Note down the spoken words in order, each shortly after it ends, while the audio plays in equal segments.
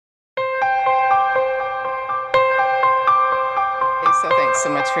Thanks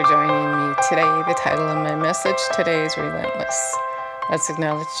so much for joining me today. The title of my message today is Relentless. Let's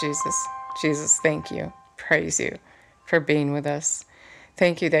acknowledge Jesus. Jesus, thank you. Praise you for being with us.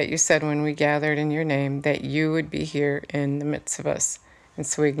 Thank you that you said when we gathered in your name that you would be here in the midst of us. And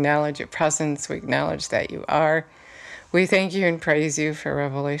so we acknowledge your presence. We acknowledge that you are. We thank you and praise you for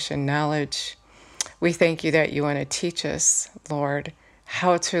revelation knowledge. We thank you that you want to teach us, Lord,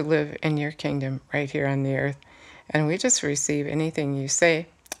 how to live in your kingdom right here on the earth. And we just receive anything you say.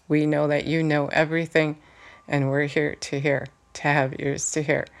 We know that you know everything, and we're here to hear, to have ears to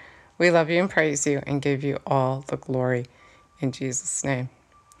hear. We love you and praise you and give you all the glory in Jesus' name.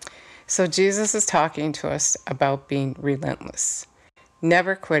 So Jesus is talking to us about being relentless,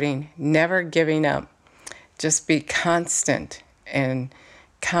 never quitting, never giving up. Just be constant and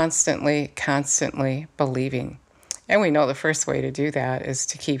constantly believing. And we know the first way to do that is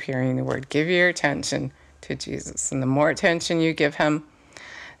to keep hearing the word. Give your attention to Jesus. And the more attention you give him,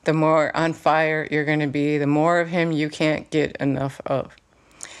 the more on fire you're going to be, the more of him you can't get enough of.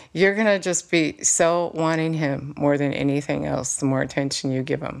 You're going to just be so wanting him more than anything else, the more attention you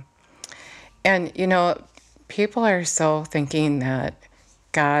give him. And, you know, people are so thinking that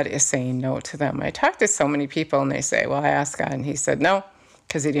God is saying no to them. I talk to so many people and they say, well, I asked God and he said no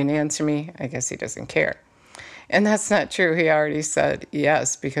because he didn't answer me. I guess he doesn't care. And that's not true. He already said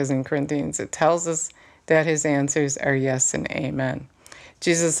yes, because in Corinthians it tells us that his answers are yes and amen.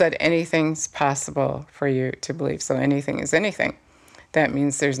 Jesus said anything's possible for you to believe. So anything is anything. That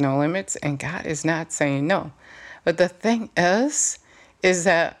means there's no limits, and God is not saying no. But the thing is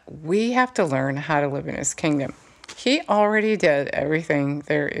that we have to learn how to live in his kingdom. He already did everything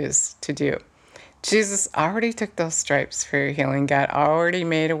there is to do. Jesus already took those stripes for your healing. God already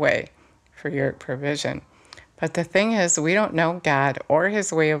made a way for your provision. But the thing is, we don't know God or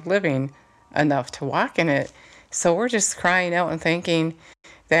his way of living enough to walk in it. So we're just crying out and thinking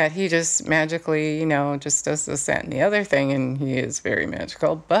that he just magically, just does this, that, and the other thing, and he is very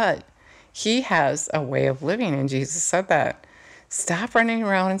magical. But he has a way of living, and Jesus said that. Stop running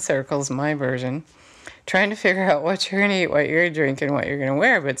around in circles, my version, trying to figure out what you're going to eat, what you're drinking, what you're going to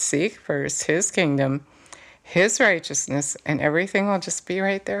wear. But seek first his kingdom, his righteousness, and everything will just be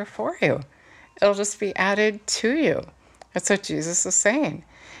right there for you. It'll just be added to you. That's what Jesus is saying.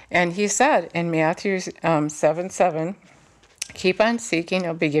 And he said in Matthew 7:7, keep on seeking,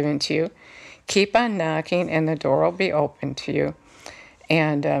 it'll be given to you. Keep on knocking, and the door will be open to you.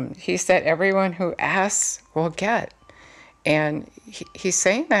 And he said, everyone who asks will get. And he's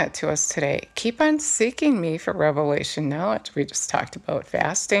saying that to us today. Keep on seeking me for revelation knowledge. We just talked about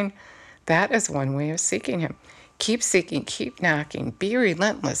fasting. That is one way of seeking him. Keep seeking, keep knocking, be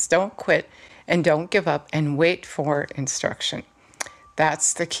relentless, don't quit, and don't give up, and wait for instruction.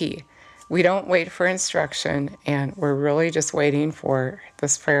 That's the key. We don't wait for instruction, and we're really just waiting for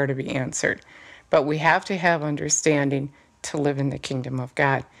this prayer to be answered. But we have to have understanding to live in the kingdom of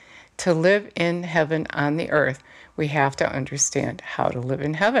God. To live in heaven on the earth, we have to understand how to live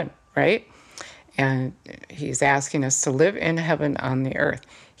in heaven, right? And he's asking us to live in heaven on the earth.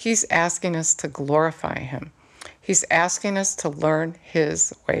 He's asking us to glorify him. He's asking us to learn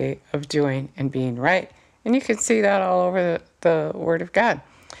his way of doing and being right. And you can see that all over the Word of God.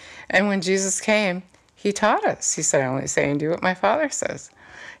 And when Jesus came, he taught us. He said, I only say and do what my Father says.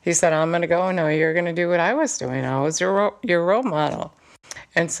 He said, I'm going to go. No, you're going to do what I was doing. I was your role model.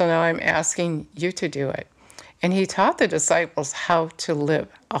 And so now I'm asking you to do it. And he taught the disciples how to live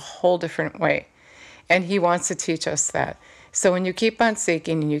a whole different way. And he wants to teach us that. So when you keep on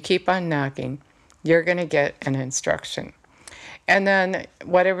seeking and you keep on knocking, you're going to get an instruction. And then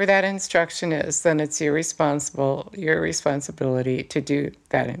whatever that instruction is, then it's your responsibility to do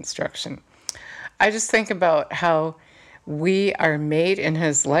that instruction. I just think about how we are made in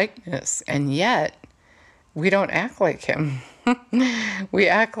his likeness, and yet we don't act like him. We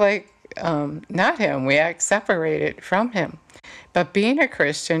act like not him. We act separated from him. But being a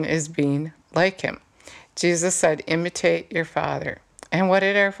Christian is being like him. Jesus said, imitate your Father. And what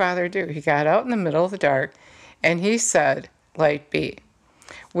did our Father do? He got out in the middle of the dark, and he said, light be.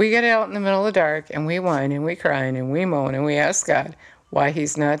 We get out in the middle of the dark, and we whine, and we cry, and we moan, and we ask God why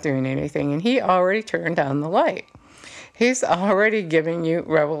he's not doing anything. And he already turned on the light. He's already giving you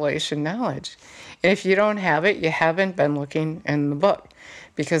revelation knowledge. And if you don't have it, you haven't been looking in the book,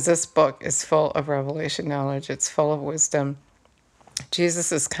 because this book is full of revelation knowledge. It's full of wisdom.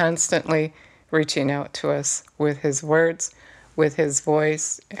 Jesus is constantly reaching out to us with his words, with his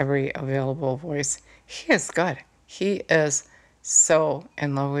voice, every available voice. He is good. He is so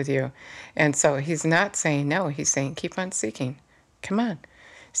in love with you. And so he's not saying no. He's saying, keep on seeking. Come on.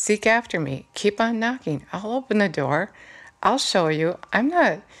 Seek after me. Keep on knocking. I'll open the door. I'll show you. I'm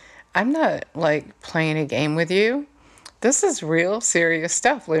not like playing a game with you. This is real serious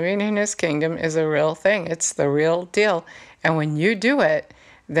stuff. Living in his kingdom is a real thing. It's the real deal. And when you do it,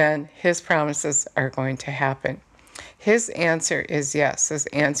 then his promises are going to happen. His answer is yes. His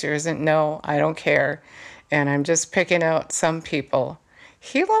answer isn't no, I don't care. And I'm just picking out some people.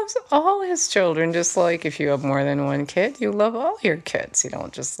 He loves all his children, just like if you have more than one kid, you love all your kids. You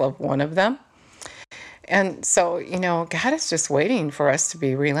don't just love one of them. And so, God is just waiting for us to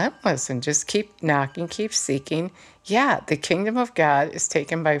be relentless and just keep knocking, keep seeking. Yeah, the kingdom of God is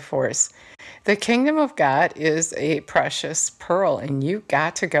taken by force. The kingdom of God is a precious pearl, and you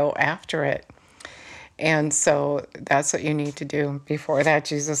got to go after it. And so that's what you need to do. Before that,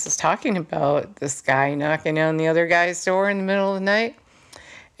 Jesus is talking about this guy knocking on the other guy's door in the middle of the night.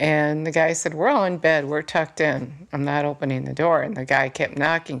 And the guy said, we're all in bed. We're tucked in. I'm not opening the door. And the guy kept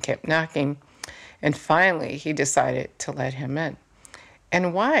knocking. And finally, he decided to let him in.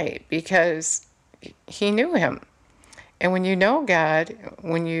 And why? Because he knew him. And when you know God,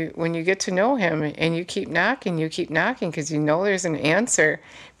 when you get to know him and you keep knocking because you know there's an answer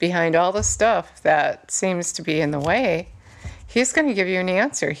behind all the stuff that seems to be in the way, he's going to give you an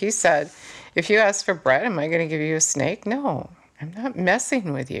answer. He said, if you ask for bread, am I going to give you a snake? No, I'm not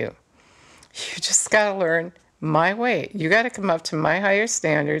messing with you. You just got to learn my way. You got to come up to my higher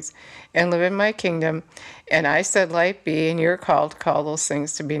standards and live in my kingdom. And I said, light be, and you're called to call those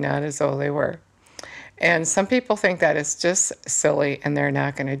things to be not as though they were. And some people think that it's just silly and they're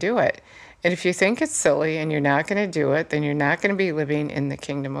not going to do it. And if you think it's silly and you're not going to do it, then you're not going to be living in the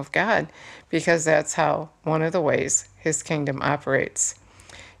kingdom of God, because that's how one of the ways his kingdom operates.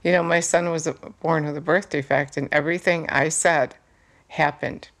 My son was born with a birth defect, and everything I said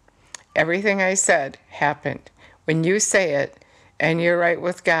happened. Everything I said happened. When you say it and you're right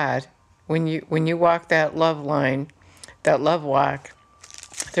with God, when you walk that love line, that love walk,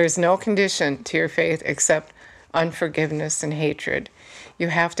 there's no condition to your faith except unforgiveness and hatred. You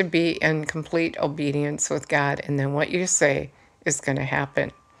have to be in complete obedience with God, and then what you say is going to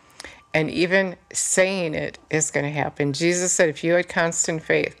happen. And even saying it is going to happen. Jesus said, if you had constant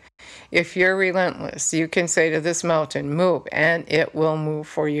faith, if you're relentless, you can say to this mountain, move, and it will move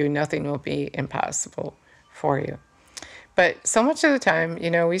for you. Nothing will be impossible for you. But so much of the time,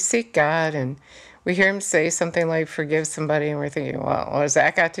 we seek God and we hear him say something like forgive somebody, and we're thinking, well, what has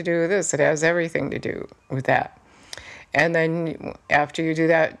that got to do with this? It has everything to do with that. And then after you do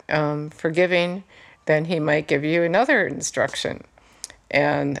that forgiving, then he might give you another instruction.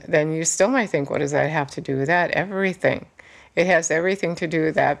 And then you still might think, what does that have to do with that? Everything. It has everything to do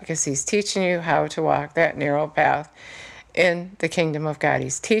with that, because he's teaching you how to walk that narrow path in the kingdom of God.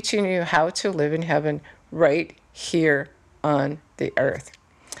 He's teaching you how to live in heaven right here on the earth.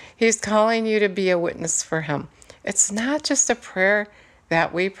 He's calling you to be a witness for him. It's not just a prayer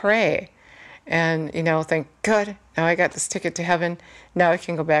that we pray and, think, good, now I got this ticket to heaven. Now I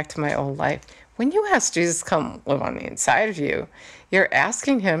can go back to my old life. When you ask Jesus to come live on the inside of you, you're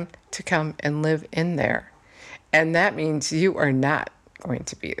asking him to come and live in there. And that means you are not going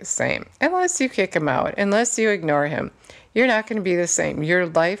to be the same. Unless you kick him out, unless you ignore him, you're not going to be the same. Your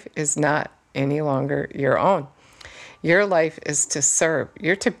life is not any longer your own. Your life is to serve.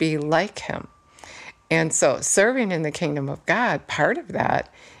 You're to be like him. And so serving in the kingdom of God, part of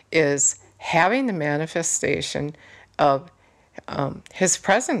that is having the manifestation of his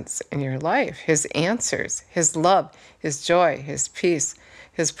presence in your life, his answers, his love, his joy, his peace,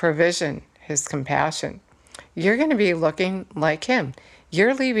 his provision, his compassion. You're going to be looking like him.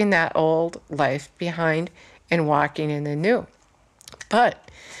 You're leaving that old life behind and walking in the new. But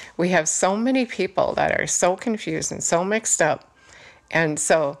we have so many people that are so confused and so mixed up. And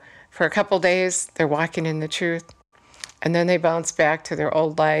so for a couple days, they're walking in the truth. And then they bounce back to their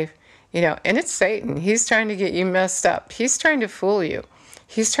old life. And it's Satan. He's trying to get you messed up. He's trying to fool you.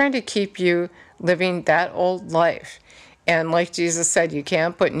 He's trying to keep you living that old life. And like Jesus said, you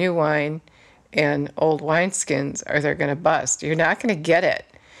can't put new wine in old wineskins or they're going to bust. You're not going to get it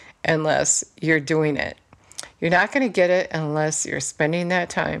unless you're doing it. You're not going to get it unless you're spending that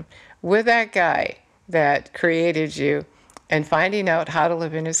time with that guy that created you and finding out how to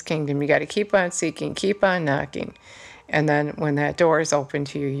live in his kingdom. You got to keep on seeking, keep on knocking. And then when that door is open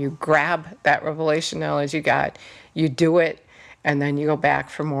to you, you grab that revelation knowledge you got, you do it, and then you go back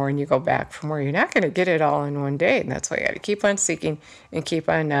for more and you go back for more. You're not going to get it all in one day. And that's why you got to keep on seeking and keep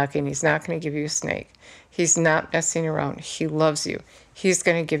on knocking. He's not going to give you a snake. He's not messing around. He loves you. He's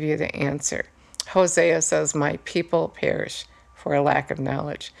going to give you the answer. Hosea says, my people perish for a lack of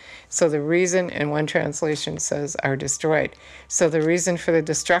knowledge. So the reason, and one translation says, are destroyed. So the reason for the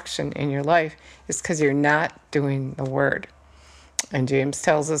destruction in your life is because you're not doing the word. And James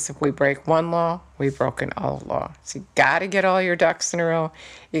tells us if we break one law, we've broken all law. So you got to get all your ducks in a row.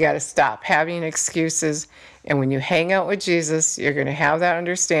 You got to stop having excuses. And when you hang out with Jesus, you're going to have that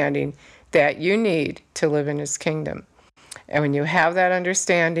understanding that you need to live in his kingdom. And when you have that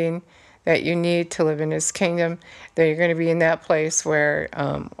understanding that you need to live in his kingdom, then you're going to be in that place where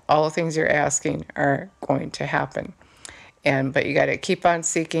all the things you're asking are going to happen. But you got to keep on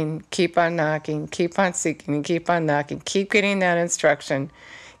seeking, keep on knocking, keep on seeking, and keep on knocking. Keep getting that instruction.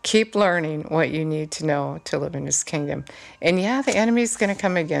 Keep learning what you need to know to live in his kingdom. And yeah, the enemy's going to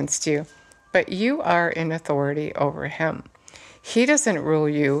come against you, but you are in authority over him. He doesn't rule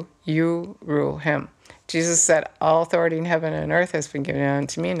you, you rule him. Jesus said, all authority in heaven and earth has been given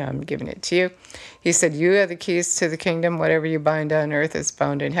unto me, and I'm giving it to you. He said, you have the keys to the kingdom. Whatever you bind on earth is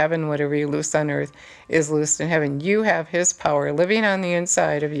bound in heaven. Whatever you loose on earth is loosed in heaven. You have his power living on the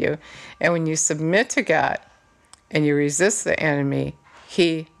inside of you. And when you submit to God and you resist the enemy,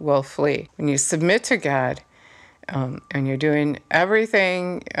 he will flee. When you submit to God and you're doing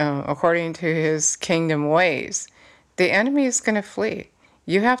everything according to his kingdom ways, the enemy is going to flee.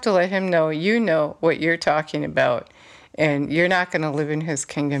 You have to let him know you know what you're talking about, and you're not going to live in his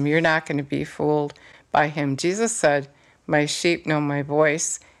kingdom. You're not going to be fooled by him. Jesus said, my sheep know my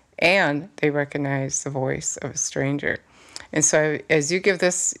voice, and they recognize the voice of a stranger. And so as you give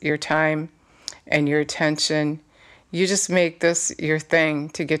this your time and your attention, you just make this your thing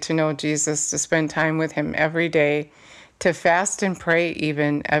to get to know Jesus, to spend time with him every day, to fast and pray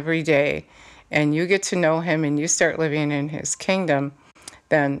even every day, and you get to know him and you start living in his kingdom,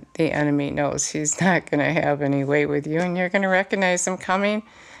 then the enemy knows he's not going to have any way with you, and you're going to recognize him coming,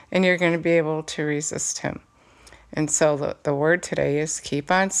 and you're going to be able to resist him. And so the word today is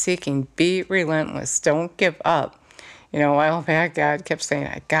keep on seeking, be relentless, don't give up. You know, a while back, God kept saying,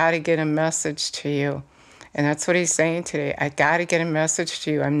 I got to get a message to you. And that's what he's saying today. I got to get a message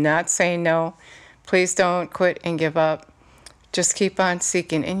to you. I'm not saying no. Please don't quit and give up. Just keep on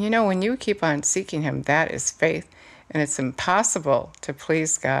seeking. And you know, when you keep on seeking him, that is faith. And it's impossible to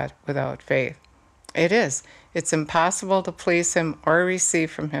please God without faith. It is. It's impossible to please him or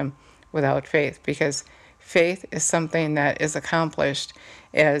receive from him without faith, because faith is something that is accomplished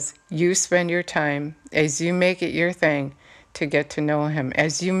as you spend your time, as you make it your thing to get to know him,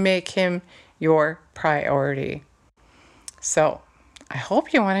 as you make him your priority. So I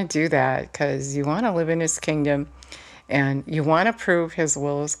hope you want to do that, because you want to live in his kingdom and you want to prove his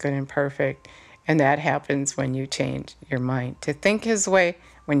will is good and perfect. And that happens when you change your mind to think his way.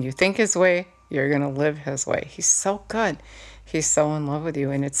 When you think his way, you're going to live his way. He's so good. He's so in love with you.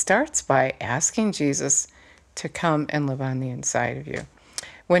 And it starts by asking Jesus to come and live on the inside of you.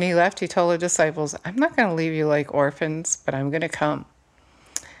 When he left, he told the disciples, I'm not going to leave you like orphans, but I'm going to come.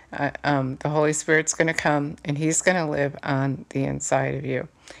 The Holy Spirit's going to come, and he's going to live on the inside of you.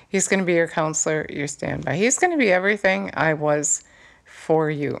 He's going to be your counselor, your standby. He's going to be everything I was for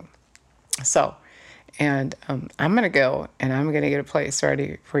you. So, and I'm going to go, and I'm going to get a place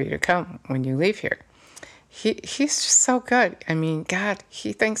ready for you to come when you leave here. He's just so good. I mean, God,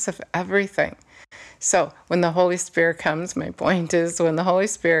 he thinks of everything. So when the Holy Spirit comes, my point is, when the Holy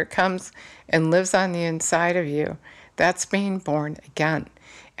Spirit comes and lives on the inside of you, that's being born again.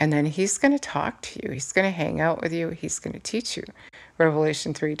 And then he's going to talk to you. He's going to hang out with you. He's going to teach you.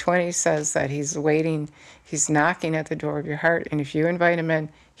 Revelation 3:20 says that he's waiting. He's knocking at the door of your heart. And if you invite him in,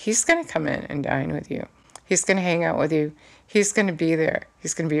 he's going to come in and dine with you. He's going to hang out with you. He's going to be there.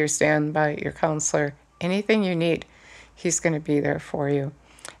 He's going to be your standby, your counselor. Anything you need, he's going to be there for you.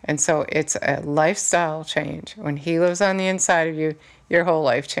 And so it's a lifestyle change. When he lives on the inside of you, your whole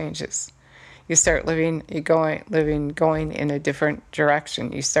life changes. You start going in a different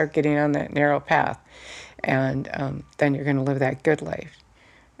direction. You start getting on that narrow path, and then you're going to live that good life.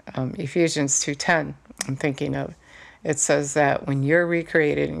 Ephesians 2:10, I'm thinking of, it says that when you're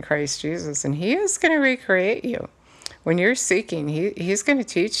recreated in Christ Jesus, and he is going to recreate you, when you're seeking, he's going to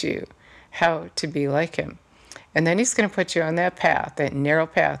teach you how to be like him. And then he's going to put you on that path, that narrow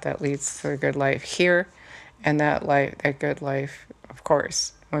path that leads to the good life here, and that good life, of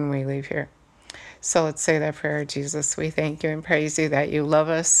course, when we leave here. So let's say that prayer. Jesus, we thank you and praise you that you love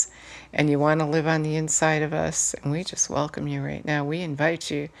us and you want to live on the inside of us. And we just welcome you right now. We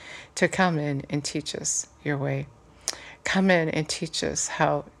invite you to come in and teach us your way. Come in and teach us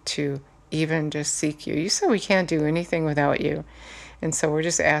how to even just seek you. You said we can't do anything without you. And so we're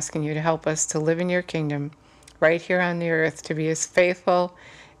just asking you to help us to live in your kingdom right here on the earth, to be as faithful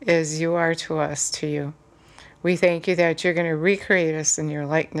as you are to us, to you. We thank you that you're going to recreate us in your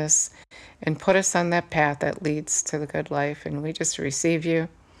likeness and put us on that path that leads to the good life. And we just receive you.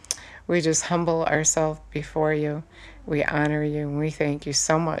 We just humble ourselves before you. We honor you, and we thank you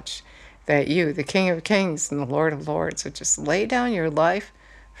so much that you, the King of Kings and the Lord of Lords, would just lay down your life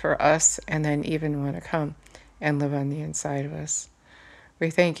for us and then even want to come and live on the inside of us. We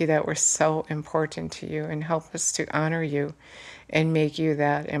thank you that we're so important to you, and help us to honor you and make you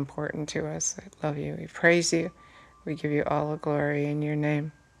that important to us. I love you. We praise you. We give you all the glory in your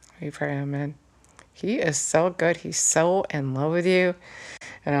name. We pray, amen. He is so good. He's so in love with you.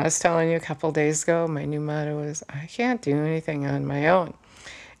 And I was telling you a couple days ago, my new motto is, I can't do anything on my own.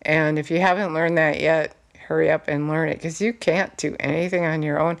 And if you haven't learned that yet, hurry up and learn it, because you can't do anything on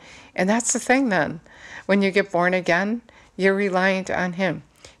your own. And that's the thing then. When you get born again, you're reliant on him.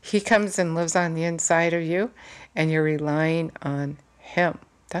 He comes and lives on the inside of you, and you're relying on him.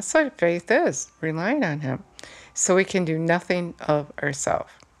 That's what faith is, relying on him. So we can do nothing of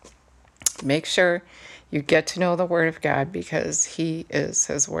ourselves. Make sure you get to know the Word of God, because he is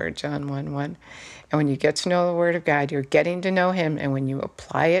his Word, John 1:1. And when you get to know the Word of God, you're getting to know him. And when you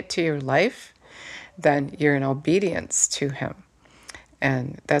apply it to your life, then you're in obedience to him.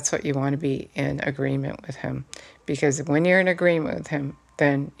 And that's what you want to be, in agreement with him. Because when you're in agreement with him,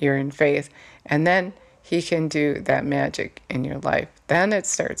 then you're in faith. And then he can do that magic in your life. Then it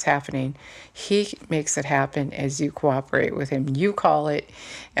starts happening. He makes it happen as you cooperate with him. You call it,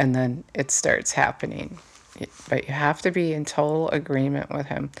 and then it starts happening. But you have to be in total agreement with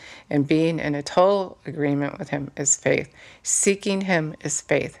him. And being in a total agreement with him is faith. Seeking him is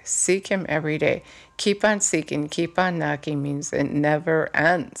faith. Seek him every day. Keep on seeking, keep on knocking means it never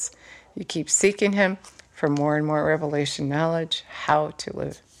ends. You keep seeking him for more and more revelation knowledge, how to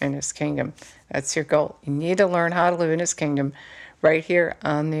live in his kingdom. That's your goal. You need to learn how to live in his kingdom right here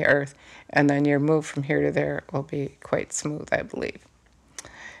on the earth. And then your move from here to there will be quite smooth, I believe.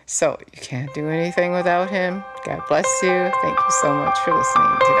 So you can't do anything without him. God bless you. Thank you so much for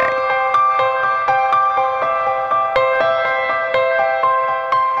listening today.